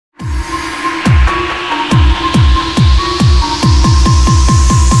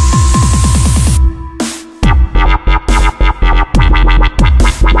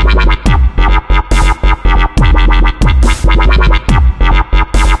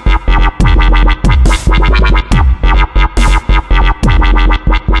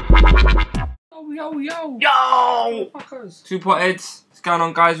potters. 2 potheads. What's going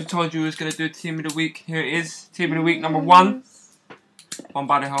on, guys? We told you we was going to do a team of the week. Here it is. Team of the week number 1. One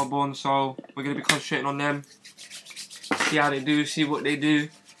by the Hellbourne, so we're going to be concentrating on them. See how they do, see what they do.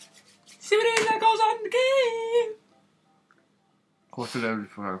 See what it is that goes on in the game. What's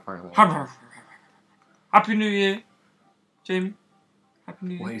the Happy New Year, Jamie. Happy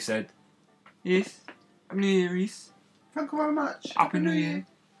New Year. What he said. Yes. Happy New Year, Reese. Thank you very much. Happy New Year.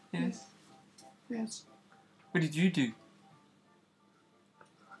 Yes. Yes. What did you do?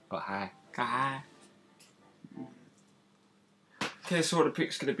 Got high. Got high. Okay, so what the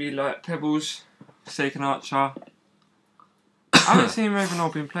pick's gonna be like: Pebbles, Steak and Archer. I haven't seen Ravenor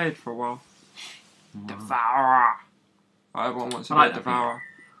being played for a while. Devourer. Everyone wants to like Devourer.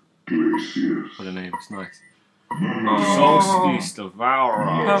 For the name, it's nice. Oh. Solstice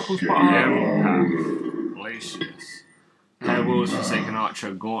Devourer. Purple's button. Glacius. Pebbles, Forsaken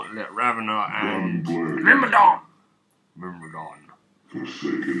Archer, Gauntlet, Ravenor, and Myrmidon. Myrmidon. Let's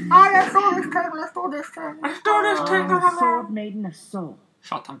do this Sword Maiden of Soul.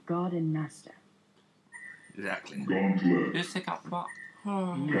 Shut up. God and Master. Exactly. Just take out the butt.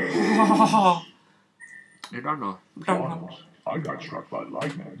 Oh. You don't know. I got struck by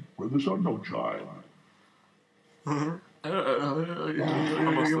lightning with this unknown child.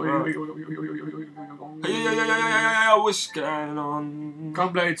 What's going on?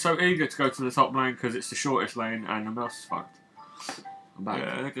 Gunblade's so eager to go to the top lane because it's the shortest lane and the mouse is fucked. I'm back.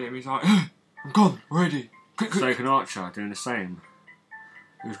 Yeah, look at him. He's like, I'm gone, ready. Quick. Forsaken Archer doing the same.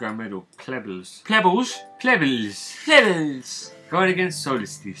 Who's going middle? Plebbles. Plebbles. Plebbles. Plebbles. Going against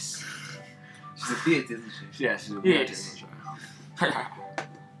Solstice. She's a beard, isn't she? Yes, she's a Yes.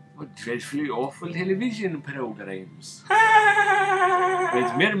 What dreadfully awful television programs.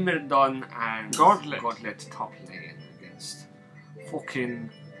 With Myrmidon and Gauntlet. top lane against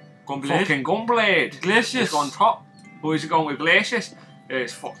fucking Gunblade. Gunblade. Glacius. He's gone top. Who's he going with Glacius?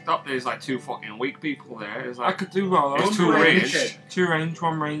 It's fucked up. There's like 2 fucking weak people there. There's I like could do well though. It's 2 range. 2 range,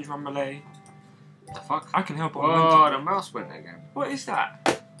 1 range, 1 melee. The fuck? I can help on Oh, winter. the mouse went again. What is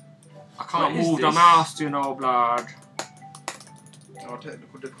that? I can't What is move the this? mouse, you know, blood. Oh,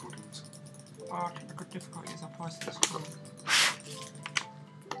 technical difficulties. Oh, technical difficulties. I paused this one.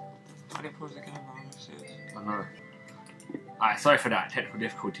 I didn't pause the game now. I know. Alright, sorry for that. Technical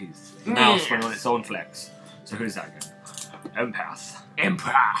difficulties. The mouse went on its own flex. So who's that again? Empath.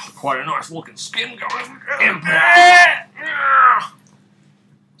 Empath. Quite a nice looking skin going. Empath.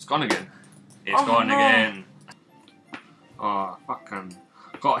 It's gone again. It's gone no. again. Oh, fucking.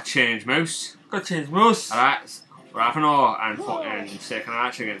 Gotta change mouse. Got to change mouse. Alright. Ravenor and fucking Second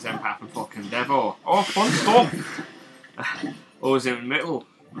Archer against Empath and fucking Devo. Oh, fun stuff. Who's in the middle?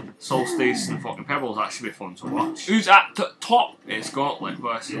 Solstice and fucking Pebbles. That should be fun to watch. Who's at the top? It's Gauntlet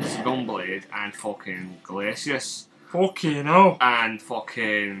versus Gunblade and fucking Glacius. Fucking hell. And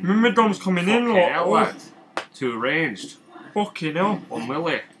fucking... Myrmidon's coming in, fucking look. hell, Oh, lad. 2 ranged. fucking hell. 1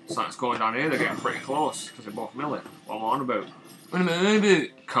 melee. Something's going down here. They're getting pretty close because they're both melee. What am I on about? Wait a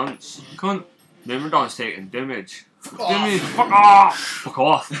minute. Cunts. Cunt. Myrmidon's taking damage. Gimme. Fuck off. Fuck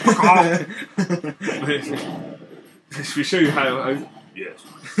off. Fuck off. Should we show you how... Yes.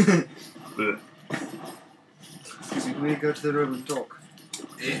 Excuse me, can we go to the room and talk?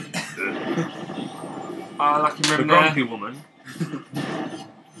 Lucky The Rim grumpy there. woman.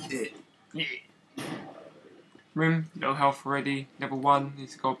 Rim, no health already. Level 1,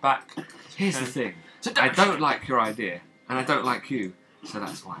 needs to go back. Here's the thing. I don't like your idea, and I don't like you, so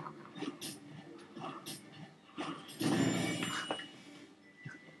that's why I'm out.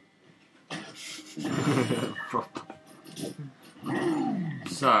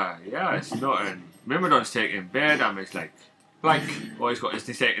 So, yeah, it's nothing. Myrmidon's taking bare damage, like, well, he's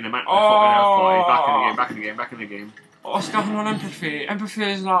taking the man fucking health pot. He's back in the game. What's going on Empathy? Empathy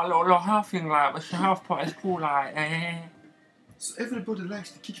is like a little health thing, like, but the health pot is cool, like, So everybody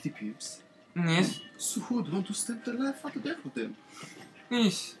likes the kick the pubes. Yes. So who would want to stamp the life out of death with them?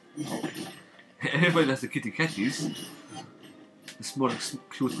 Yes. Everybody does the kitty catties. The small,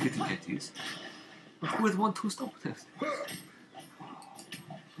 cute kitty catties. But who would want to stop this?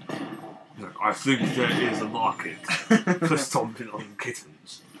 Look, I think there is a market for stomping on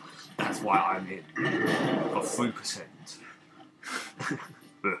kittens. That's why I'm in. For 3%.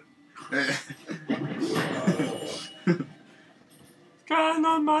 What's going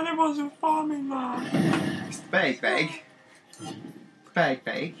on, man? It wasn't farming, man. It's the bag.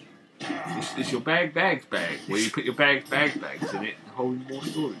 It's your bags where you put your bags in it and hold more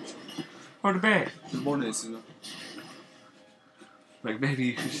storage. Or the bag. The monies, you know. Like, maybe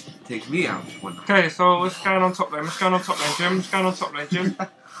you could take me out one night. Okay, so what's going on top lane? What's going on top lane, Jim? What's going on top lane, Jim? I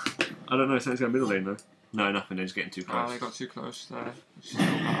don't know, it's going middle lane though. No, nothing. They're just getting too Oh, close. they got too close there.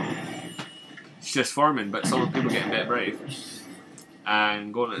 It's just farming, but some people getting a bit brave.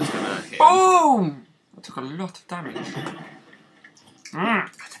 And Gauntlet's gonna hit him. Boom! I took a lot of damage.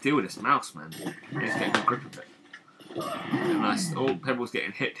 To deal with this mouse, man. He's getting a good grip of it. And nice. Oh, Pebble's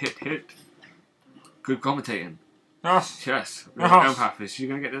getting hit. Good commentating. Yes. Yes. Yes. Empath, is she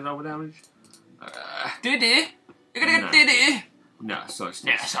gonna get the double damage? Diddy? You're gonna get Diddy? No, so it's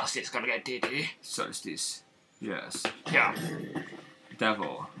this. Yeah, Saucy's gonna get Diddy. So it's this. Yes. Yeah.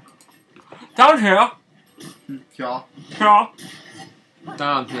 Devil. Down here. Ja. Here.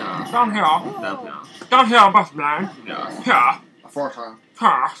 Down here. Down here. Down here. Down here, best man. Yes. Here. Voortaan.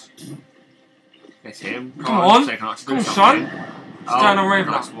 Here. It's him. Come on. Second archer, Come do on, something. son. Stand on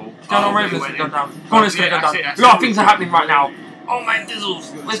Raven. Nice ball. Down on Oh, Raven's he gonna went go in. down. Gauntlet's gonna go That's down. it, A that's lot it. of things are happening right now. Oh man,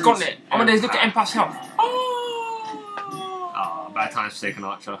 Dizzles. Where's Gauntlet? Oh my days, look at Empath's health. Oh. Oh, bad times for second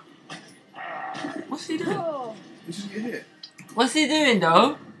archer. What's he doing? Did you get hit? What's he doing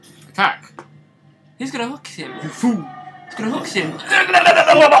though? Attack. He's gonna hook him. He's gonna hook him.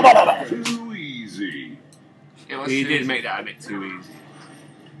 Too easy. He did make that a bit too easy.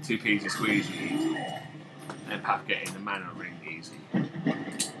 2 P's is squeezy easy. And Path getting the mana ring easy.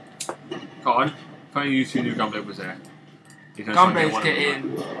 Go on. If only you 2 knew Gunblade was there. Gunblade's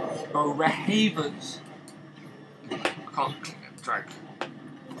getting Rahavens. I can't click him. Drag.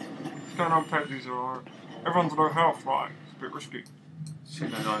 What's going on, Pepsi's alright? Everyone's low health, right? It's a bit risky.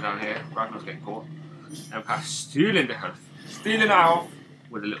 Shit goes on down here. Ragnar's getting caught. And Path stealing the health Stealing out.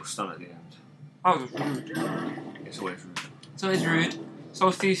 with a little stun at the end. That was rude. It's always rude. So it's rude.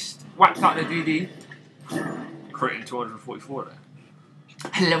 Solstice whacked out the DD. Critting 244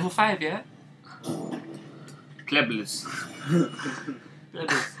 there. Level 5, yeah? Klebblers.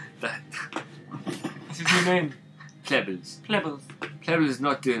 Plebbles. That. That's his new name. Klebblers. Plebbles. Klebblers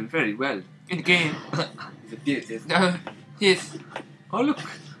not doing very well. In the game. Dit. Yes. Oh look. Oh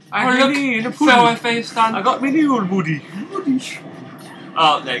I look. in a Fell pool. face stand. I got my new old Woody.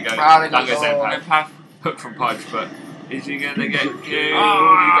 Ah, Oh, there you go. Ah, they That got goes Empath. Empath. Hook from Pudge, but is he going to get killed? Oh, He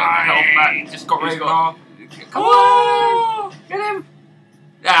got the health back. Just got He's Raven got- off. Come on! Get him!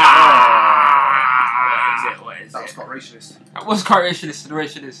 Ah! What is Dat was it? quite racist. That was quite racialist and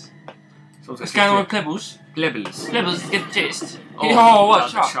racialist. What's going on with Plebbles? Klebblers. Plebbles, get chased. Oh, Oh, what that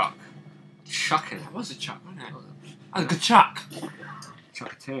was a chuck? chuck. Chucking it. That was a chuck, wasn't it? That was a good chuck. Chuck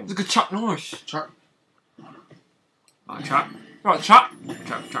a It team. was a good chuck Norris. Chuck. Oh, chuck. Right, chuck.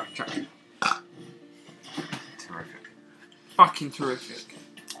 Chuck. Terrific. Fucking terrific.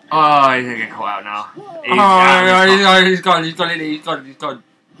 Oh, he's going to get caught out now. He's He's gone. He's gone.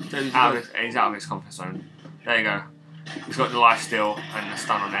 He's out of his comfort zone. There you go. He's got the life steal and the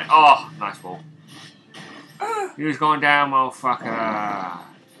stun on that. Oh, nice ball. He's going down, motherfucker.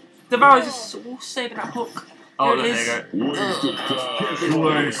 The barrel's just all saving that hook. Oh, There look, it there you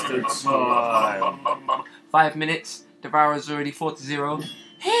go. Wasted time. 5 minutes. Devourer's already 4-0.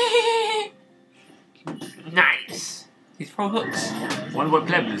 Nice. He's pro hooks. Wonder what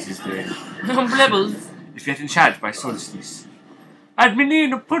Plebblers is doing. On Plebbles. He's getting charged by Solstice. I'd been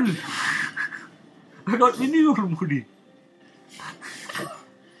in a puddle. I got me new Woody.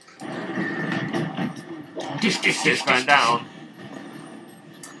 This going down.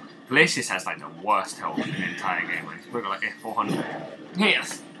 Glacius has like the worst health in the entire game. Like, he's got like 400.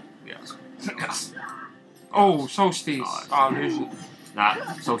 Yes. Yes. Oh, Solstice. Oh, Oh, losing.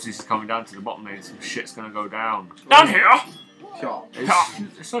 Nah, Solstice is coming down to the bottom lane. Some shit's gonna go down. Down here. Ja.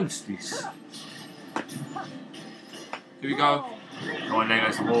 It's Solstice. Here we go. Go on, there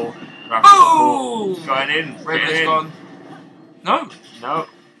goes the ball. Oh! Going in. Raven's in. gone. No. No.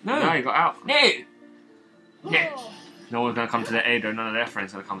 No, he got out. No. Yeah. No one's gonna come to their aid or none of their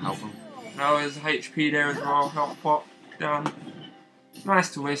friends gonna come help them. No, there's HP there as well. Health pot down. Nice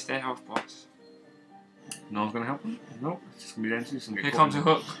to waste their health pots. No one's gonna help them? No, it's just gonna be them two. So Here comes a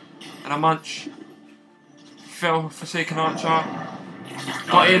hook and a munch. Fell Forsaken Archer.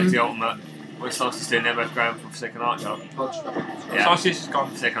 Got him. The ultimate. What Solstice doing? They're both going for Forsaken Archer. Yeah. Solstice is gone.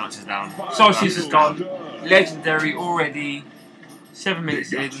 Forsaken Archer's down. Solstice is gone. Legendary already. 7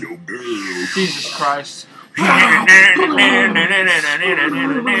 minutes in. Jesus Christ.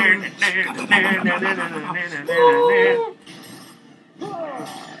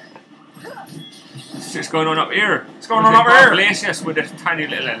 What's going on up here? What's going on up here? Glacius with a tiny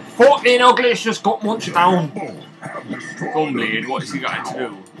little end. 14 Uglies just got munched down. Gunblade, what has he got to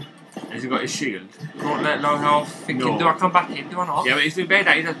do? Has he got his shield? Don't let low health. Thinking, No. do I come back in? Do I not? Yeah, but he's doing bear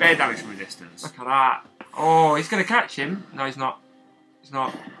damage. He does bear damage from a distance. Look at that. Oh, he's going to catch him. No, he's not. He's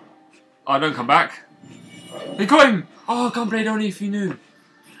not. Oh, don't come back. He got him! Oh, Gunblade, only if you knew.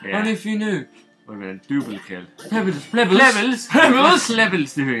 Yeah. Only if you knew. We're going to double kill. Plebbles.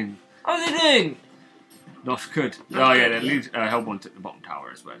 Levels doing. How are they doing? Not good. Oh yeah, the lead hellbourne took the bottom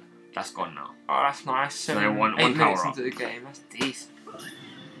tower as well. That's gone now. Oh, that's nice. So one 8 tower minutes up. into the game. That's decent.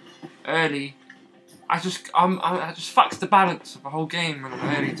 Early. I just fucks the balance of the whole game when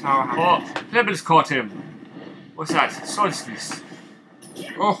an early tower happens. Oh, Levels caught him. What's that? Solstice.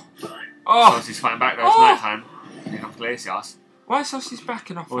 Oh. Solstice fighting back there. It's night time. Here comes Glacius. Why is Solstice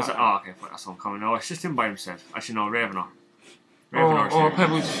backing off? What was like that? Oh, okay, that's one coming. No, it's just him by himself. Actually, no, Ravenor. Or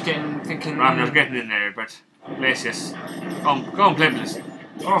Pebbles just thinking. Ravenor's getting in there, but Glacius. Go on, Plebbles.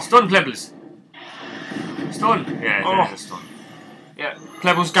 Oh, stun Plebbles. Stun. Yeah, there's a stun. Yeah,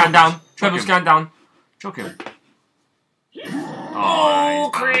 Plebbles going down. Plebbles going down. Chuck him. Oh,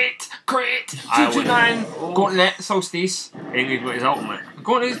 crit! 229. Gauntlet, Solstice. He ain't got his ultimate.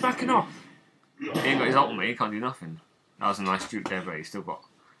 Gauntlet is backing off. He ain't got his ultimate, he can't do nothing. That was a nice juke there, but he's still got.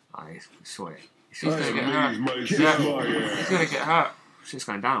 He's sweet. He's gonna get hurt. He's gonna get hurt. Shit's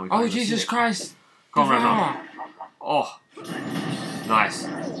going down. Oh, Jesus Christ. Go on, Ravenor. Oh. Nice.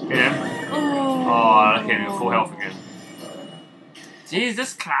 Get him. Oh, Oh, look at him, full health again.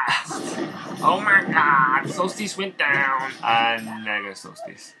 Jesus Christ. Oh my God. Solstice went down. And there goes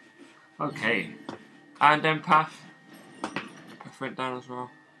Solstice. Okay. And then Path went down as well.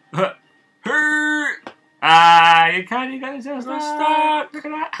 You can't, you got yourself Stop. Look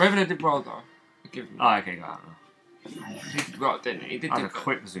at that. Ravenor did well though. Give him. Oh, okay, got it now. He did well, didn't he? He did That's do a good.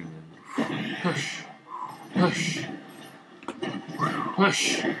 quick zoom in. Push. Push.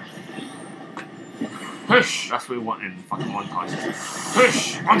 Push. Push. That's what we want in fucking montages.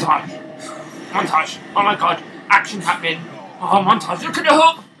 Push. Montage. Montage. Oh my God. Action happening. Oh, montage. Look at the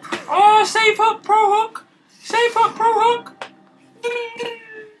hook. Oh, safe hook, pro hook. Safe hook, pro hook.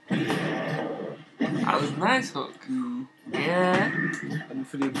 That was a nice hook. Yeah. I didn't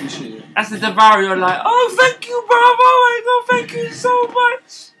fully appreciate it. That's the Devour. You're like, oh, thank you, bro. Oh my God, thank you so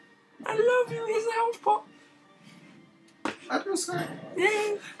much. I love you. Here's a health pot. Admiral Sky.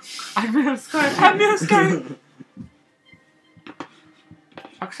 Yeah. Admiral Sky. Admiral Sky.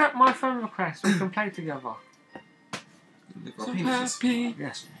 Accept my friend request, we can play together. They've got So penises. happy.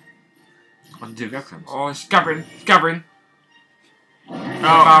 Yes. On Duke Excellence. Oh, it's Gabbrin. It's Gabbrin.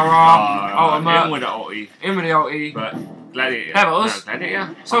 Oh, I'm in with the ulti, in with the ulti. but Gladiator. Levels. No,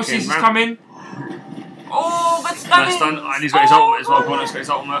 Gladiator. Solstice is Fucking coming. Oh, that's stunning. Nice stun, and he's got his ultimate as well. Gauntlet's got his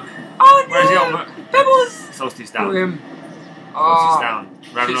ultimate. Oh, no. Where's the ultimate? Pebbles. Solstice Got down. him. Solstice Oh, down.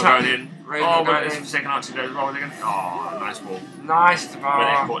 Ravenor Shit's going happening. in. Ravenor Oh, but going it's in. the second archer goes roll again. Oh, nice ball. nice But they're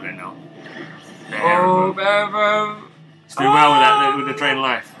Devour. caught there now. Oh, Bevo. Still well with the drain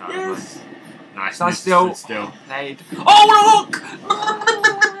life. That was Yes. nice. Stand Nice. still. Still. Nade. Oh, what a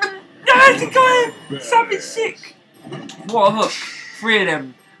hook! Yes, he got him! Savage sick! What a hook. 3 of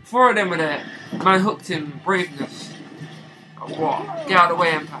them. 4 of them were there. Man hooked him. Braveness. Oh, what? Get out of the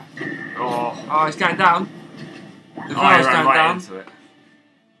way, Impact. Oh. Oh, he's going down. The He Devour's ran going right down. into it.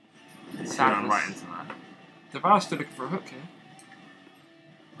 He ran Sadness. right into that. Devour's still looking for a hook here.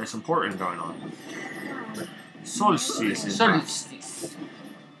 There's some porting going on. Solstice is Solstice.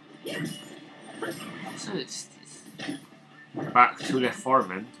 Solstice. back to left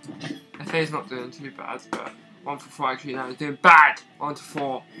farming. FA's not doing too bad, but 1 for 4 actually now is doing bad. 1 to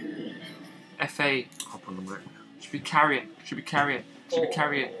 4. FA Hop on the mic. should be carrying. Should be carrying. Should be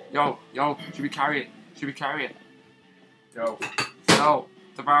carrying. Yo, should be carrying. Should be carrying. Yo. Yo,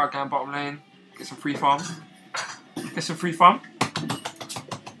 Devour going bottom lane. Get some free farm. Get some free farm.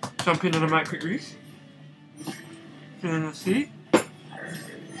 Jump in on the mic quick Reese. Feeling the sea.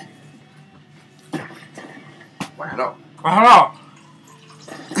 Well, hello. Oh, hello.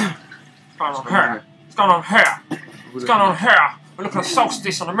 What's going on here? What's going on here? What's going on here? We're looking at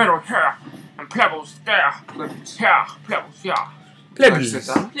Solstice in the middle here. And Plebbles there. Plebbles. Here. Plebbles, yeah. Plebbles.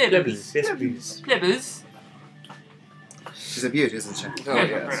 Plebbles. Yes, please. Plebbles. She's a beauty, isn't she?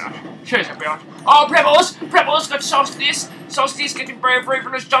 Cheers, a bit. Oh, Plebbles! Plebbles got Solstice! Solstice getting brave,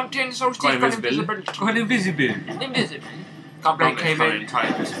 Ravenous jumped in, Solstice Got got invisible. invisible. Got invisible. Invisible. Gunblade came in.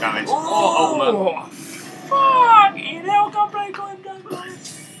 Trying to do some damage. Oh, Oh, fuck! You know, Gunblade got him down,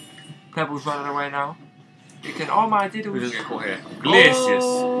 guys. Plebbles running away now. You can, oh my diddles. We didn't get caught here. Glacius.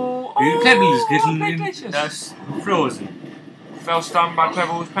 Oh, Pebbles oh, getting Glacius. That's frozen. Fell stunned by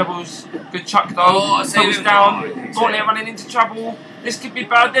Pebbles. Pebbles, good chuck though. Oh, save Pebbles him. down. Oh, he's Gauntlet there. running into trouble. This could be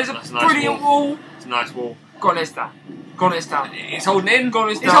bad. There's a That's a nice brilliant wall. It's a nice wall. Gauntlet's down. Gauntlet's down. He's holding in.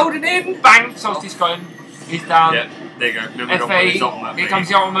 Gauntlet's He's down. holding in. Bang! Solstice got him. He's down. Yep, there you go. Remember FA, his ultimate, here mate. comes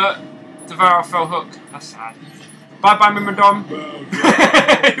the ultimate. Devour fell hook. That's sad. Bye bye, Mimmadom.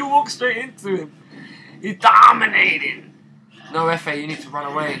 He walked straight into him. He's dominating. No, FA, you need to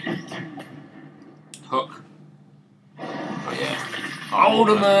run away. Hook. Oh yeah.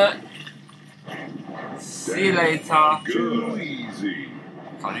 Ultimate. See you later. Too easy.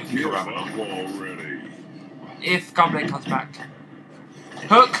 Can't you Give kill up Ravenloft? already. If Gunblade comes back.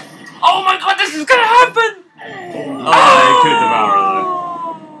 Hook. Oh my god, this is gonna happen! Oh, he killed Devourer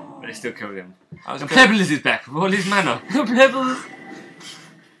though. But they still killed him. That was And good. Plebbles is back with all his mana. Plebbles.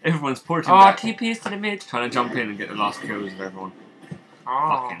 Everyone's porting Oh, back. TP's to the mid. Trying to jump in and get the last kills of everyone.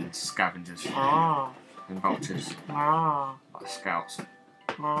 Oh. Fucking scavengers Oh. and vultures. Oh. Like scouts.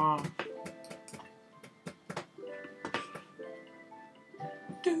 Oh.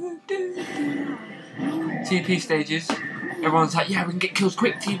 TP stages. Everyone's like, yeah, we can get kills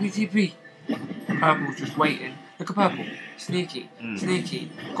quick. TP. Purple's just waiting. Look at Purple. Sneaky.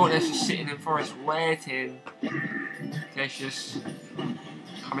 Sneaky. Gauntlet's just sitting in forest waiting. Glacius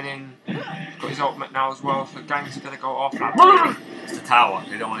coming in. Got his ultimate now as well, so the gang's gonna go off. Like, It's the tower.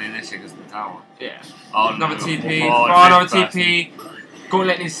 They don't want to initiate because of the tower. yeah. Oh, Another no. TP. Oh, Another this person. TP.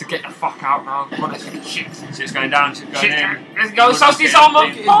 Gauntlet needs to get the fuck out now. Gauntlet's looking shit. Shit's going down. Shit's going in. Let's go. Solstice Get it.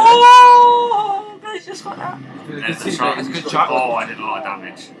 armor. Oh, Glacius got that. There's the shot. It's a good shot. Oh, I did a lot of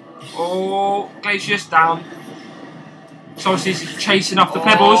damage. Oh, Glacius down. Solstice is chasing off the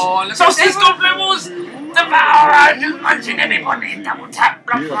Pebbles. look at Solstice Pebbles. got Pebbles! Devourer! Just punching everybody! Double tap!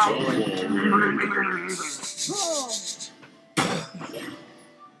 Blah, Give blah. up already.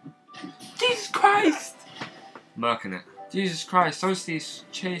 Jesus Christ! Murking it. Jesus Christ, Solstice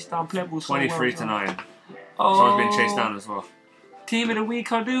chased down Pebbles. so 23 well. to 9. Oh. Someone's been chased down as well. Team of the week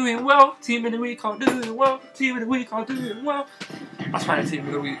are doing well. Team of the week are doing well. Team of the week are doing well. That's why the team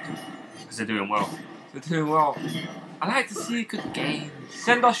of the week. Because they're doing well. They're doing well. I like to see good games.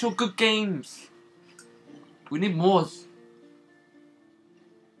 Send us your good games. We need more.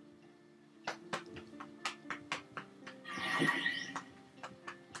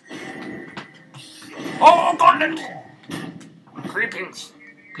 Oh, God! Creepings.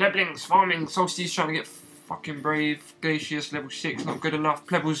 Pleblings farming. Solstice trying to get fucking brave. Glacius level 6, not good enough.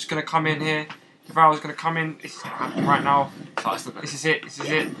 Plebble's gonna come in here. Devourer's gonna come in. This is gonna happen right now. This is it. This is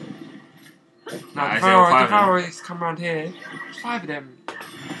it. Now, Devourer is come around here. There's 5 of them.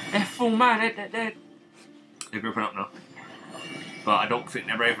 They're full man. They're... They're grouping up now. But I don't think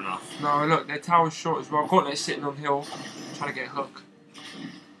they're brave enough. No, look, their tower's short as well. Gauntlet's sitting on hill, trying to get Hook.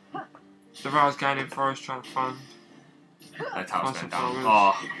 Devourer's going in forest, trying to fund. Their tower's Nice going and down.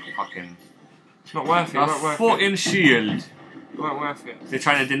 far, Oh, fucking. It's not worth it. A It weren't worth it. fucking shield. It weren't worth it. They're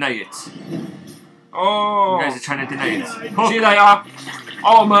trying to deny it. Oh! You guys are trying to deny it. See you later.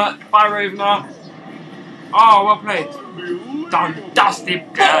 Ultimate by Ravener. Oh, well played. Done. Dusty.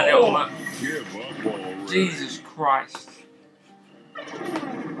 Get out of the ultimate. Give up already. Jesus Christ.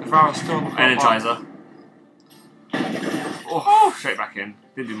 Devourer's still on the Energizer. Oh, straight back in.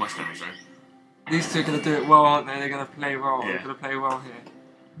 Didn't do much damage though. These two are going to do it well, aren't they? They're going to play well. Yeah. They're going to play well here.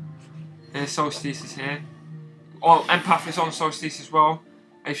 There's Solstice is here. Oh, Empath is on Solstice as well.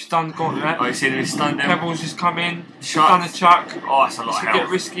 They've stunned Gauntlet. Oh, you see them stunned him? Pebbles just come in. Chuck. Stun the Chuck. Oh, that's a lot This of could get health.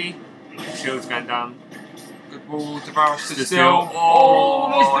 risky. Shield's going down. Good ball. Devourer stood Stood still. still.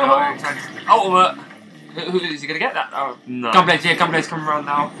 Oh, Oh, missed the hook. ultimate. Who is he going to get that? Oh. No. Gunblade, yeah, Gunblade's coming around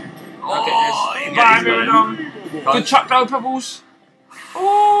now. Look Oh, at you this. get Bam, these good, going. good Chuck though, Pebbles.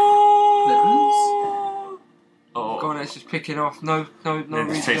 Oh. Oh, Gauntlet's just picking off. No they're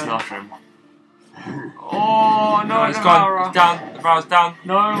just chasing reason. after him. Oh, no, No, he's gone. He's down. Devourer's down.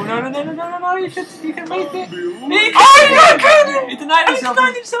 No, you can make it. Oh, he can! He denied He himself.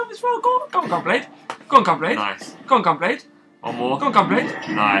 denied himself as well. Go on, Gunblade. Go on, Gunblade. Nice. Go on, Gunblade. One more. Go on,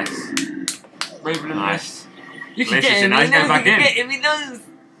 Gunblade. Nice. Raven and Nice. Mist. You can Glacius get him. in, He he's going knows back you can in. get him. He knows.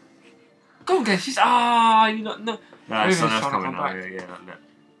 Go on, Glacius. You not know. No, Raven's someone else trying to coming come now. back. Yeah, look.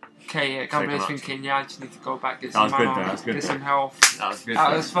 Okay, yeah, Take him Gunblade's up. thinking, yeah, I just need to go back, get That was some good mana, though, that was good get though. some health. That was good.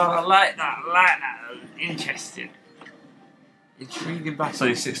 That was fun. I like that. That was interesting. Intriguing battle. It's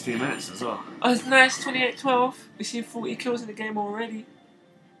only 16 minutes as well. Oh, it's nice. 28-12. We've seen 40 kills in the game already.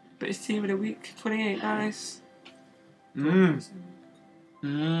 But it's team of the week. 28, nice.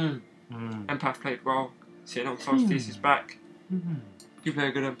 Empath played well. Sitting on Solstice is back. You play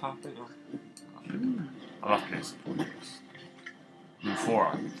a good Empath, don't you? I love playing support games.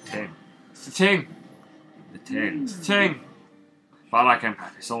 4 10. It's the thing. The 10. It's the thing. But I like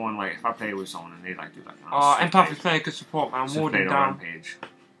Empath. If someone like, if I play with someone and they like do like Empath is playing good support, man. Warding down. Rampage.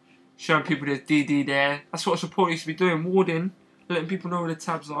 Showing people there's DD there. That's what support used to be doing. Warding. Letting people know where the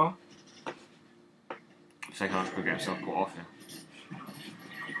tabs are. Second half could get himself caught off here.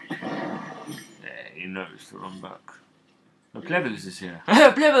 Yeah, he knows to run back. Oh, Plebbles is here.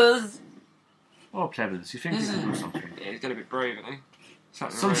 Plebbles! Oh, Plebbles, you think he can do something? Yeah, he's got a bit brave, isn't he?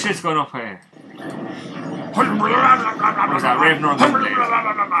 Some shit's going up here. What was that? Raven or Gunblade?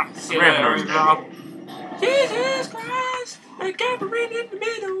 Raven or Gunblade? Jesus Christ! The gathering in the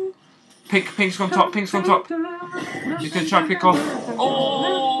middle. Pink's on top. Pink's on top. He's gonna try to pick off.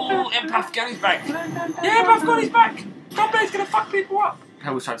 Oh, Empath got his back. Yeah, Empath got his back. Gunblade's gonna fuck people up.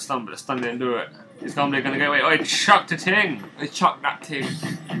 Hell was trying to stun, but the stun didn't do it. Is Gunblade gonna get away? Oh, he chucked a ting. They chucked that ting.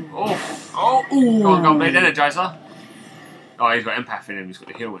 Oof. Oh, ooh. Go on, Gunblade, Energizer. Oh, he's got Empath in him. He's got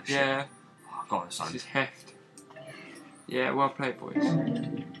the heal and shit. Yeah. Oh, go on, son. This is heft. Yeah, well played, boys.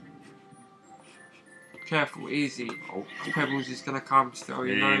 Careful, easy. Oh, Pebbles is gonna come still.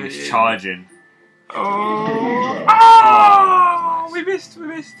 You know. He's charging. Oh! Oh! We missed.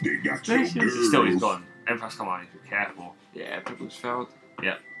 They got your Still, he's gone. Empath's come on. Be careful. Yeah, Pebbles failed.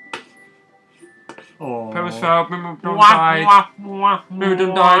 Yep. Oh. Pebbles failed. Mimrodon died.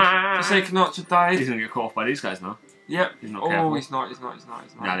 Mimrodon died. Forsaken Archer died. He's gonna get caught off by these guys now. Yep. He's not Oh, careful. he's not.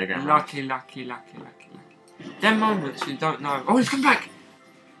 Nah, they're getting lucky. Them moments you don't know. Oh, he's come back.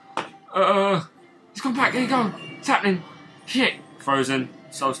 He's come back. There you go. It's happening. Shit. Frozen.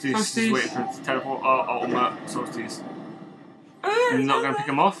 Solstice is waiting for him to teleport. Oh, ultimate. Solstice. You're not going to pick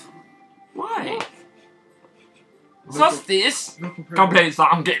him off? Why? Solstice? Gunblade's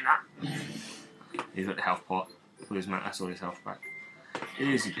like, I'm getting that. He's got the health pot. That's all his health back.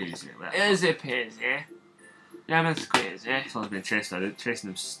 Easy peasy. Easy peasy. Lemon squeezy. Someone's been chasing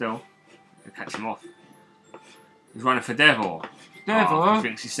him still. They'll catch him off. He's running for Devil. Devil? Oh, he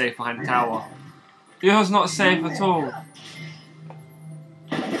thinks he's safe behind the tower. Yours not safe at all.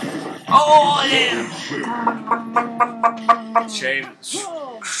 Oh, yeah! Chains.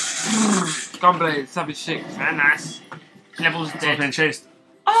 Gunblade, savage shit. Very nice. Level's Someone's dead. been chased.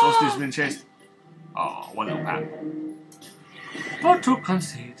 Oh. Solstice has been chased. Oh, one little pat. But to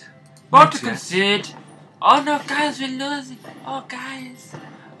concede. What to concede? Oh no, guys, we're losing. Oh, guys.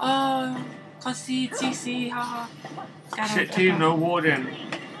 Oh, concede, CC, haha. Shit team, no warden.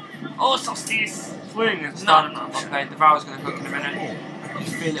 Oh, Solstice. Swing, it's No. done. Okay, Devour's gonna cook in a minute. You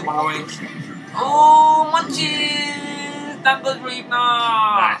feel it while wings. Oh, munchies! That goes Reaper!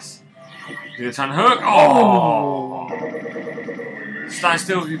 Nice. He's trying to hook. Oh! Stand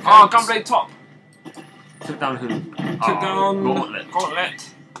still, you Oh, can't. Gunblade top. Took down who? Took down Gauntlet. Gauntlet.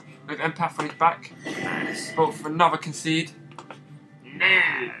 With Empath on his back. Nice. But for another concede.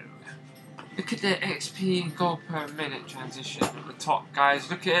 No. Look at the XP gold per minute transition at the top, guys.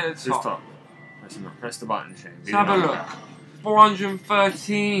 Look at it at the Who's top. top? Press the button, Shane. Let's have a look.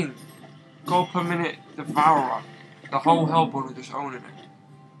 413 gold per minute Devourer. The whole Hellbourne are just owning it.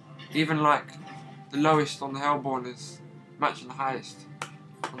 Even like the lowest on the Hellbourne is matching the highest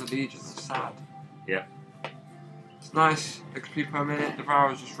on the Legions. It's sad. Yep. It's nice. XP per minute.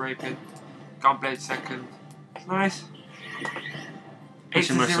 Devourer's just raping. Gunblade second. It's nice. 8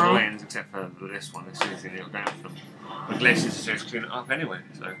 Pushing to most of the 0. lanes except for this one. As soon as they go down for them. The glaciers are just cleaning it up anyway,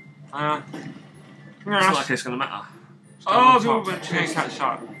 so it's not like it's going to matter. Oh, people went to catch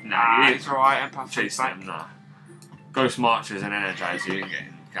up. Nah, you it's alright. Empath chase back. them, nah. Ghost Marchers and Energizer, you ain't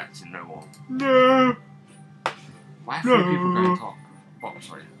getting catching no more. No. Why are three people going top? What,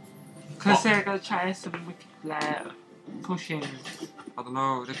 sorry? Because they're going to try some wicked flair pushing. I don't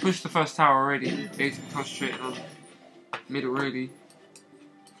know. They pushed the first tower already. They need to concentrate on middle really.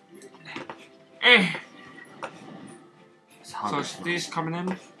 It's hard So this one. Steve's coming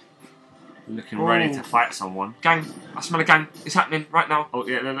in. Looking ready to fight someone. Gang. I smell a gang. It's happening right now. Oh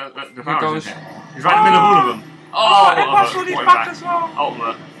yeah, the Here power's goes. in here. He's right in the middle of all of them. Oh, they oh, pushed on his point back as well.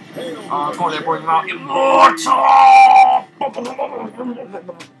 Ultimate. Oh, God, they're bringing him out. Immortal!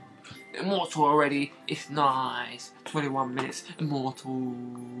 Immortal already. It's nice. 21 minutes. Immortal.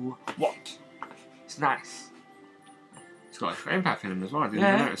 What? It's nice. He's got impact in him as well. I didn't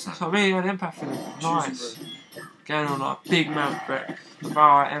Yeah, notice that. that's what I mean. An empath in him. Nice. Going on like big man Rex.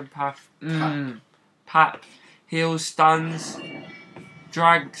 Devour, empath. Pap. Heals, stuns.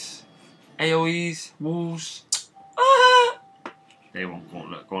 Drags. AoEs. Walls. They want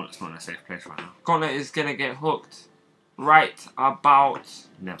Gauntlet. Gauntlet's not in a safe place right now. Gauntlet is gonna get hooked. Right about.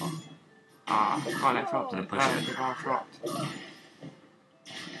 Never. Gauntlet flopped. They push it. Devour flopped.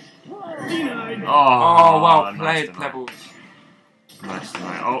 Oh, well nice played, tonight. Pebbles. Nice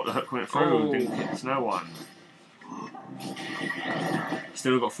tonight. Oh, the hook went through. Oh. Didn't hit no one.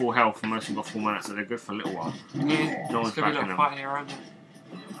 Still got full health, and most of them got full mana, so they're good for a little while. Yeah, No one's it's gonna be backing like a them. fight here, aren't it?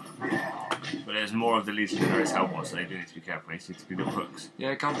 But there's more of the Legion than there is Hellbourne, so they do need to be careful. They need to be little hooks.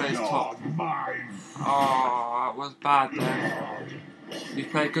 Yeah, Gunblade's top. Mine. Oh, that was bad there. You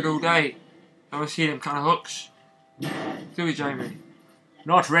played good all day. Never seen him kind of hooks. Do we, Jamie?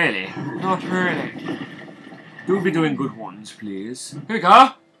 Not really. Not really. Do be doing good ones, please. Here we go.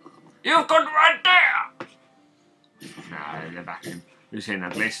 You've got right there. Nah, they're back in. Who's here now?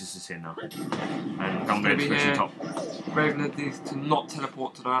 Glacius is here now. And Gonna Gunblade's be pushing here. top. Raven needs to not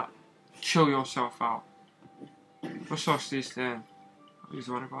teleport to that. Chill yourself out. What's Saucy's there? He's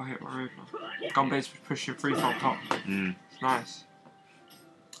the one about hit my Raven. Gunblade's pushing free from top. It's nice.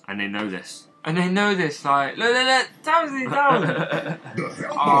 And they know this. And they know this, like, look, Townsy down!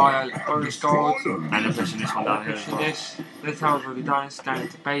 Oh, yeah, bonus gold. And they're pushing this one down here as Pushing well. this. The tower's already down, it's going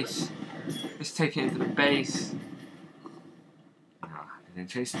into base. Let's take it into the base. Nah, they didn't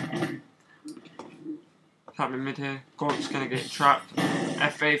chase him. Tap in mid here. Gaunt's gonna get trapped.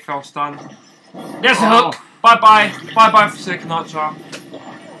 FA fell stun. There's the hook! Bye bye! Bye bye for second archer.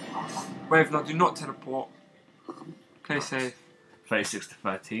 Wave do not teleport. Play safe. 36 to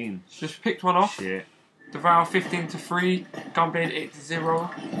 13. Just picked one off. Shit. Devour 15 to 3. Gunblade 8 to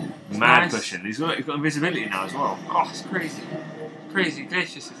 0. It's Mad nice. pushing. He's got invisibility now as well. Oh, it's crazy. Crazy.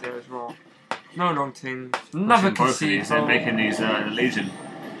 Glacius is there as well. No long thing. Never Pushing can both of see. these. They're making these Legion.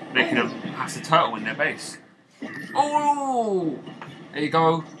 Making them have to turtle in their base. Oh! There you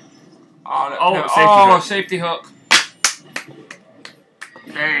go. Oh, look, Oh, look. safety Oh, hook. safety hook.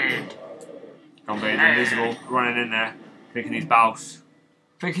 Dead. Gunblade invisible. Running in there. Thinking he's bouse.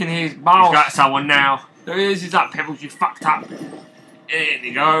 Thinking he's He's boss. got someone now. There he is. He's that Pebbles, you fucked up. In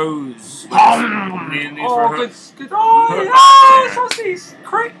he goes. Oh, good. Hook. Oh, Saucy's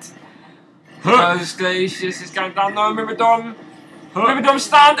crit. Hook. Goes Glacius is going down. No, Myrmidon. Hook. Myrmidon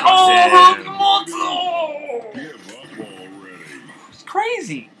stand. That's Oh, it. Hook Immortal. It's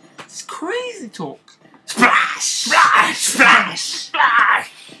crazy. It's crazy talk. Splash! Splash! Splash!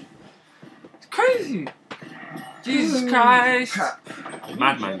 Splash! It's crazy. Jesus Christ.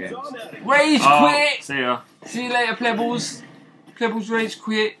 Madman games. Rage Oh, quit. see ya. See you later, Plebbles. Plebbles rage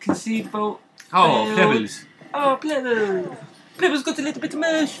quit. Concede vote. Oh, Failed. Pebbles. Oh, Plebbles. Plebbles got a little bit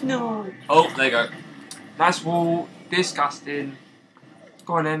emotional. Oh, there you go. Nice wall. Disgusting.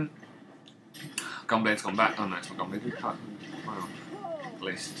 Go on then. Gunblade's gone back. Oh no, it's not Gunblade. Wow.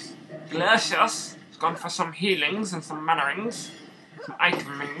 Glacius. Glacius has gone for some healings and some mannerings. Some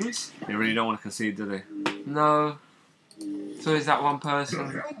itemings. They really don't want to concede, do they? No. So is that one person.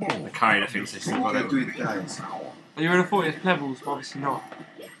 The carry, I think they still got What it. do it, guys? You would have thought it's Plebbles, but obviously not.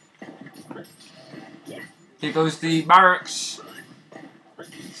 Here goes the barracks.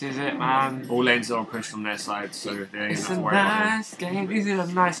 This is it, man. All lanes are pushed on their side, so they ain't It's have a to worry about them. nice game. These are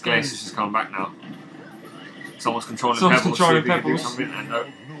nice Glacius games. is coming back now. Someone's controlling Someone's Pebbles. controlling see if he can do Pebbles. something, and no.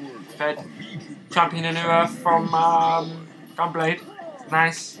 Fed. Champion in Newerth from Gunblade.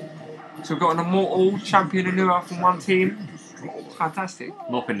 Nice. So we've got an immortal champion in Newerth from one team. It's fantastic.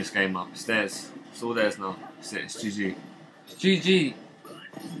 Mopping this game up. It's theirs. It's all theirs now. It's GG. GG.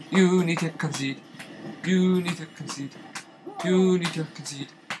 You need to concede. You need to concede. You need to concede.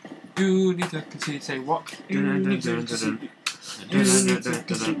 You need to concede. Say what? You need to concede. You need to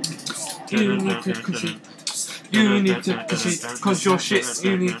concede. You need to concede. You need to concede. Cause you're shit.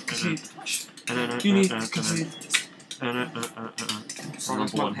 You need to concede. You need to concede. It's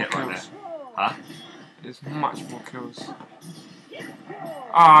number one hit right there. Huh? There's much more kills.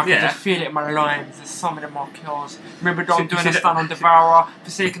 Ah, I can Yeah. just feel it in my loins. There's so many more kills. Remember Dom See- doing see a that- stun on Devourer.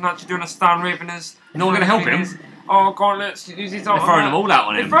 Forsaken Archer doing a stun. Raveners. No one gonna help him. Oh, Gauntlets. Use his They're throwing them all out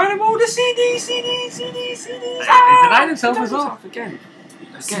on They're him. throwing them all. The CDs. He denied himself as well. Again.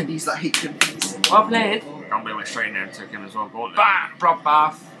 See these like hit them. Well played. Gunblade went straight in there and took him as well. Gauntlet. Bam.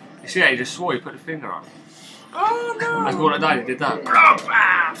 Bloodbath. You see that? He just swore he put the finger up. Oh no. As Gauntlet died, he did that.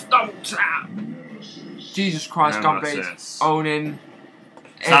 Bloodbath. Double tap. Jesus Christ, No, that's Gunblade it. owning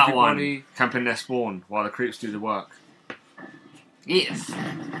It's that everybody. one camping their spawn while the creeps do the work. Yes.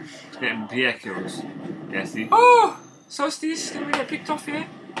 It's getting PA kills. Yes, see? Oh, so Steve's gonna get picked off here.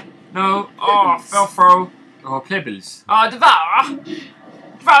 No. Oh, fell throw. Oh, Plebbles. Devourer.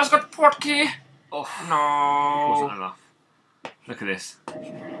 Devourer's got the port key. Oh, No. wasn't enough. Look at this.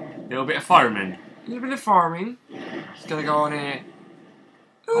 Little bit of fireman. A little bit of farming. It's gonna go on here.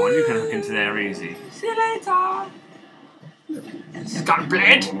 Oh, and you can hook into there easy. See you later. He's got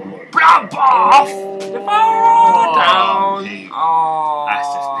blade. Bloodbath. Devourer down. Pig. Oh, That's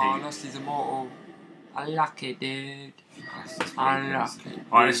just pig. lost his immortal. Unlucky, dude. That's just Unlucky.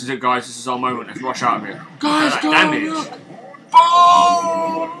 Alright, this is it, guys. This is our moment. Let's rush out of here. Guys, Look go. at that damage. Look.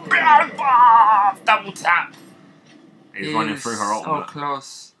 Boom! Bloodbath. Double tap. He's running through her So ultimate.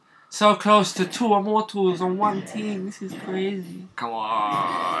 close. So close to two immortals on one team. This is crazy. Come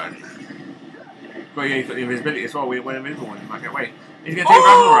on. Well, yeah, he's got the invisibility as well. We went invisible one. He might get away. He's going to take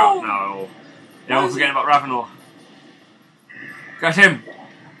Oh! Ravenor out. No. Yeah, Why we're is forgetting about Ravenor. Get him.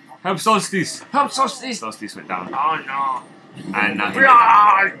 Help Solstice! Help Solstice! Solstice went down. Oh no. And now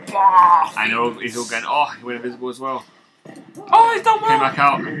Blood bath! and he's all going, oh, he went invisible as well. Oh, he's done Came well! back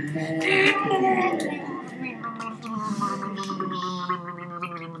out.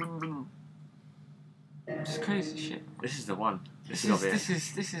 It's crazy shit. This is the one. This is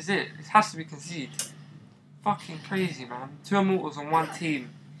it. It has to be conceded. Fucking crazy, man. 2 immortals on one team.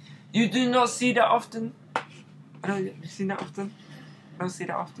 You do not see that often. I don't. You see that often? I don't see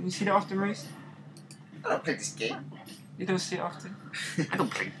that often. You see that often, Reese? I don't play this game. You don't see it often. I don't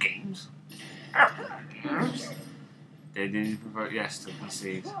play games. They didn't even vote yes to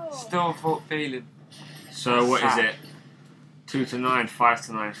concede. Still vote failing. So what is Sad. it? 2 to 9, 5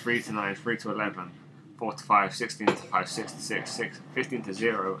 to 9, 3 to 9, 3 to 11, 4 to 5, 16 to 5, 6 to 6, 15 to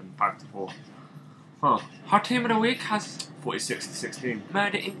 0, and 5 to 4. Huh. Our team of the week has 46 to 16.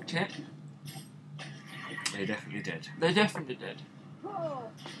 Murder Inc. Chip. They definitely did. They definitely did.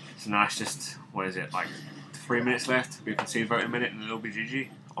 So now it's just, what is it, like 3 minutes left? We concede vote in a minute and it'll be GG.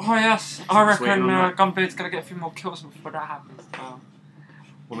 Oh yes, I Just waiting reckon on that. Gunblade's gonna get a few more kills before that happens.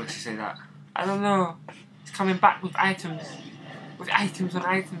 What makes you say that? I don't know. He's coming back with items. With items on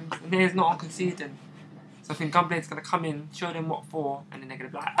items. And he's not on conceding. So I think Gunblade's gonna come in, show them what for, and then they're gonna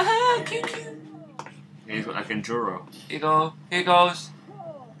be like, ah, cute. Yeah, he's got like Enduro. Here he goes.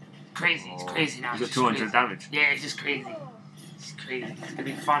 Crazy, it's crazy now. He's It's got just 200 crazy. damage. Yeah, it's just crazy. It's crazy. It's gonna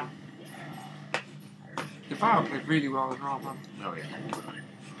be fun. The Vile played really well as well, man. Oh yeah.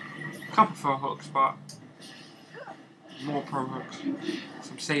 Can't prefer hooks, but more pro hooks.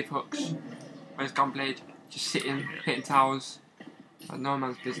 Some safe hooks. Whereas Gunblade just sitting, hitting towers. Like no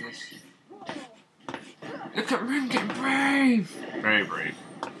man's business. Look at Rim getting brave! Very brave.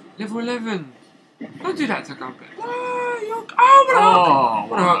 Level 11. Don't do that to Gunblade. Oh, what a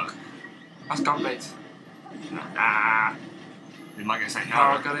hook! What a hook! That's Gunblade. Ah. They might get something Oh,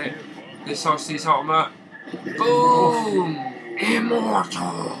 I now. got it. This Solstice ultimate. Boom!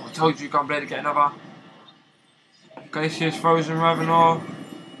 Immortal! Told you Gunblade to get another. Glacius Frozen Ravenor.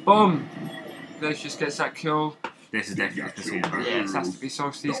 Boom! Glacius gets that kill. This is definitely conceded. Yes, has to be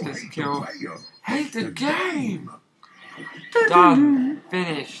Solstice gets the kill. Hate the game! Done.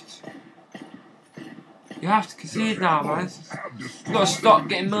 Finished. You have to concede now, man. You gotta stop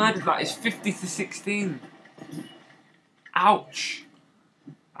getting murdered like it's 50 to 16. Ouch.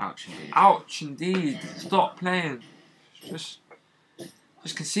 Ouch indeed. Ouch indeed. Stop playing. Just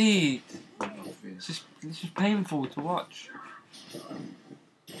concede. It's just painful to watch.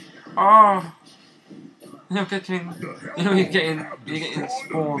 Oh. You're getting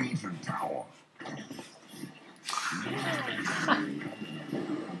spawned.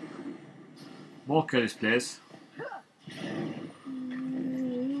 More careless players.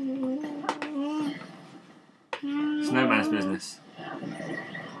 It's no man's business.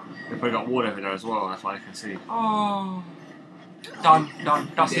 They've probably got water over there as well, that's why I can see. Oh. Done.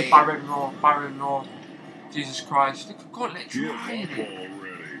 That's it. Byron Law. Jesus Christ. Look, I can't let you try.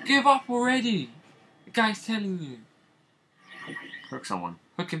 Give up already. The guy's telling you. Hook someone.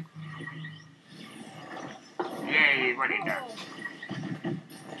 Hook him. Yay, what is that?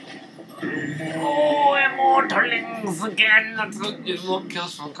 Oh, Immortalings again. That's more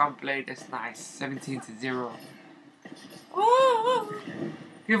kills from Gunblade. That's nice. 17 to 0. Oh,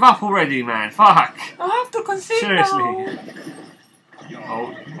 Give up already, man. Fuck. I have to concede Seriously. now.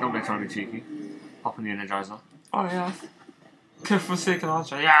 Oh, don't make trying to be cheeky. Pop on the Energizer. Oh, yeah. Careful second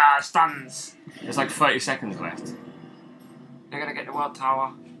answer. Yeah, stuns. There's like 30 seconds left. They're gonna get the World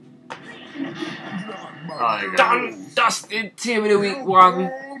Tower. Oh, there you go. Done! Dusted! Team of the week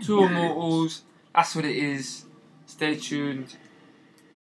 1. 2 immortals. That's what it is. Stay tuned.